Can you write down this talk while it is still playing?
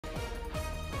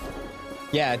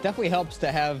Yeah, it definitely helps to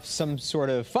have some sort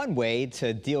of fun way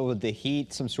to deal with the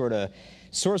heat, some sort of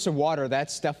source of water.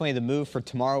 That's definitely the move for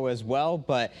tomorrow as well.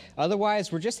 But otherwise,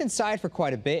 we're just inside for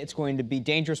quite a bit. It's going to be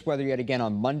dangerous weather yet again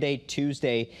on Monday,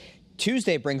 Tuesday.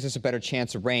 Tuesday brings us a better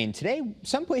chance of rain. Today,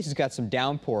 some places got some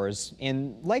downpours,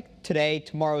 and like today,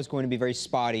 tomorrow is going to be very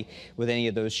spotty with any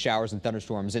of those showers and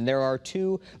thunderstorms. And there are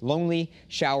two lonely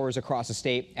showers across the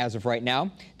state as of right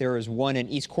now. There is one in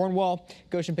East Cornwall,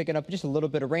 Goshen picking up just a little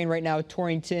bit of rain right now.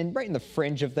 Torrington right in the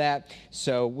fringe of that.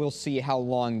 So we'll see how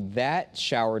long that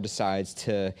shower decides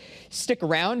to stick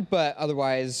around. But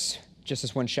otherwise, just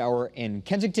this one shower in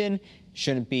Kensington.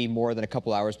 Shouldn't be more than a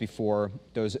couple hours before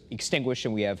those extinguish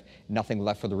and we have nothing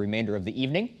left for the remainder of the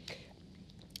evening.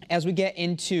 As we get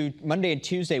into Monday and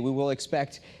Tuesday, we will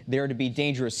expect there to be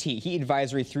dangerous heat. Heat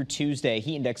advisory through Tuesday,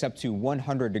 heat index up to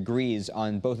 100 degrees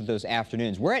on both of those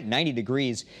afternoons. We're at 90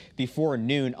 degrees before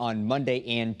noon on Monday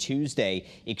and Tuesday.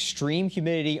 Extreme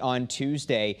humidity on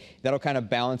Tuesday. That'll kind of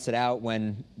balance it out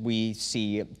when we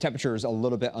see temperatures a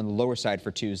little bit on the lower side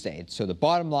for Tuesday. So the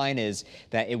bottom line is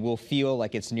that it will feel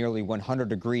like it's nearly 100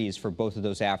 degrees for both of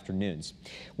those afternoons.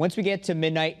 Once we get to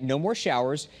midnight, no more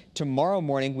showers. Tomorrow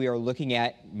morning, we are looking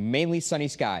at mainly sunny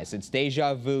skies. It's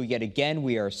deja vu yet again.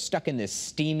 We are stuck in this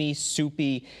steamy,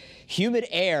 soupy, humid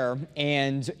air,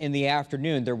 and in the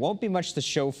afternoon, there won't be much to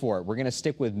show for it. We're going to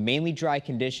stick with mainly dry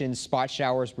conditions, spot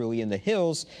showers really in the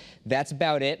hills. That's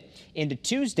about it. Into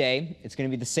Tuesday, it's going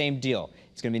to be the same deal.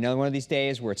 It's going to be another one of these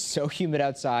days where it's so humid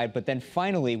outside, but then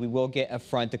finally we will get a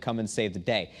front to come and save the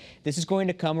day. This is going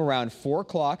to come around 4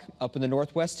 o'clock up in the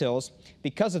northwest hills.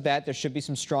 Because of that, there should be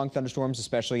some strong thunderstorms,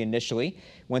 especially initially.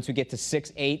 Once we get to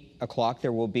 6, 8 o'clock,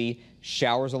 there will be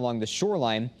showers along the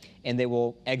shoreline, and they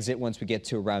will exit once we get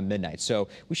to around midnight. So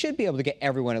we should be able to get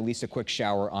everyone at least a quick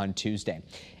shower on Tuesday.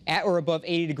 At or above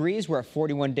 80 degrees, we're at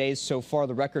 41 days so far.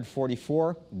 The record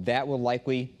 44. That will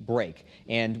likely break.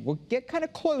 And we'll get kind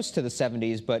of close to the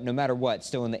 70s, but no matter what,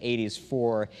 still in the 80s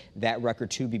for that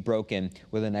record to be broken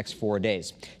within the next 4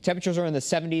 days. Temperatures are in the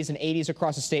 70s and 80s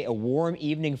across the state. A warm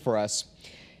evening for us.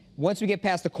 Once we get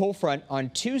past the cold front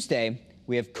on Tuesday,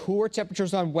 we have cooler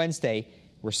temperatures on Wednesday.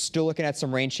 We're still looking at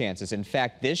some rain chances. In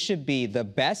fact, this should be the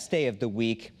best day of the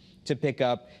week to pick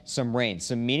up some rain.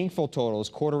 Some meaningful totals,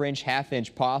 quarter-inch,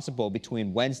 half-inch possible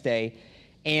between Wednesday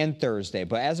and Thursday.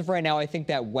 But as of right now, I think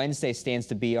that Wednesday stands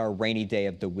to be our rainy day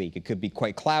of the week. It could be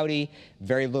quite cloudy,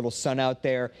 very little sun out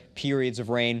there, periods of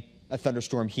rain, a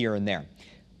thunderstorm here and there.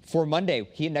 For Monday,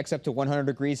 heat index up to 100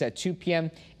 degrees at 2 p.m.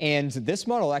 And this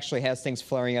model actually has things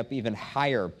flaring up even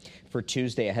higher for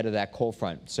Tuesday ahead of that cold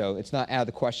front. So it's not out of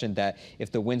the question that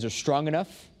if the winds are strong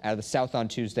enough out of the south on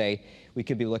Tuesday, we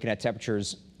could be looking at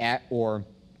temperatures at or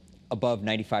above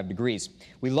 95 degrees.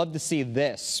 We love to see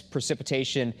this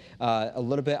precipitation a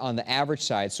little bit on the average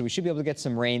side. So we should be able to get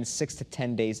some rain 6 to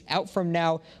 10 days out from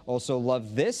now. Also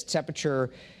love this temperature.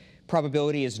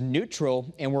 Probability is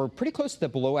neutral, and we're pretty close to the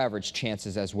below average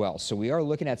chances as well. So we are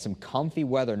looking at some comfy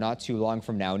weather not too long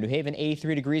from now. New Haven,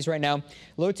 83 degrees right now.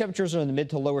 Low temperatures are in the mid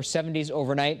to lower 70s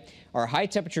overnight. Our high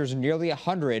temperatures are nearly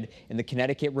 100 in the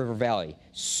Connecticut River Valley.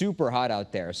 Super hot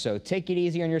out there. So take it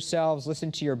easy on yourselves. Listen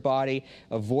to your body.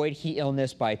 Avoid heat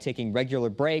illness by taking regular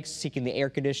breaks, seeking the air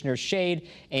conditioner's shade,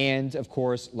 and of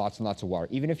course, lots and lots of water.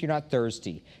 Even if you're not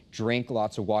thirsty, drink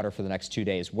lots of water for the next 2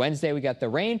 days. Wednesday, we got the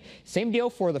rain. Same deal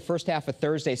for the first half of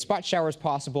Thursday. Spot showers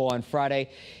possible on Friday.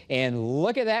 And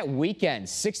look at that weekend.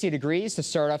 60 degrees to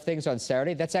start off things on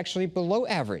Saturday. That's actually below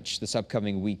average this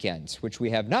upcoming weekend, which we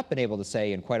have not been able to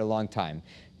say in quite a long time.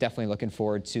 Definitely looking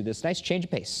forward to this nice change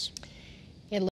of pace.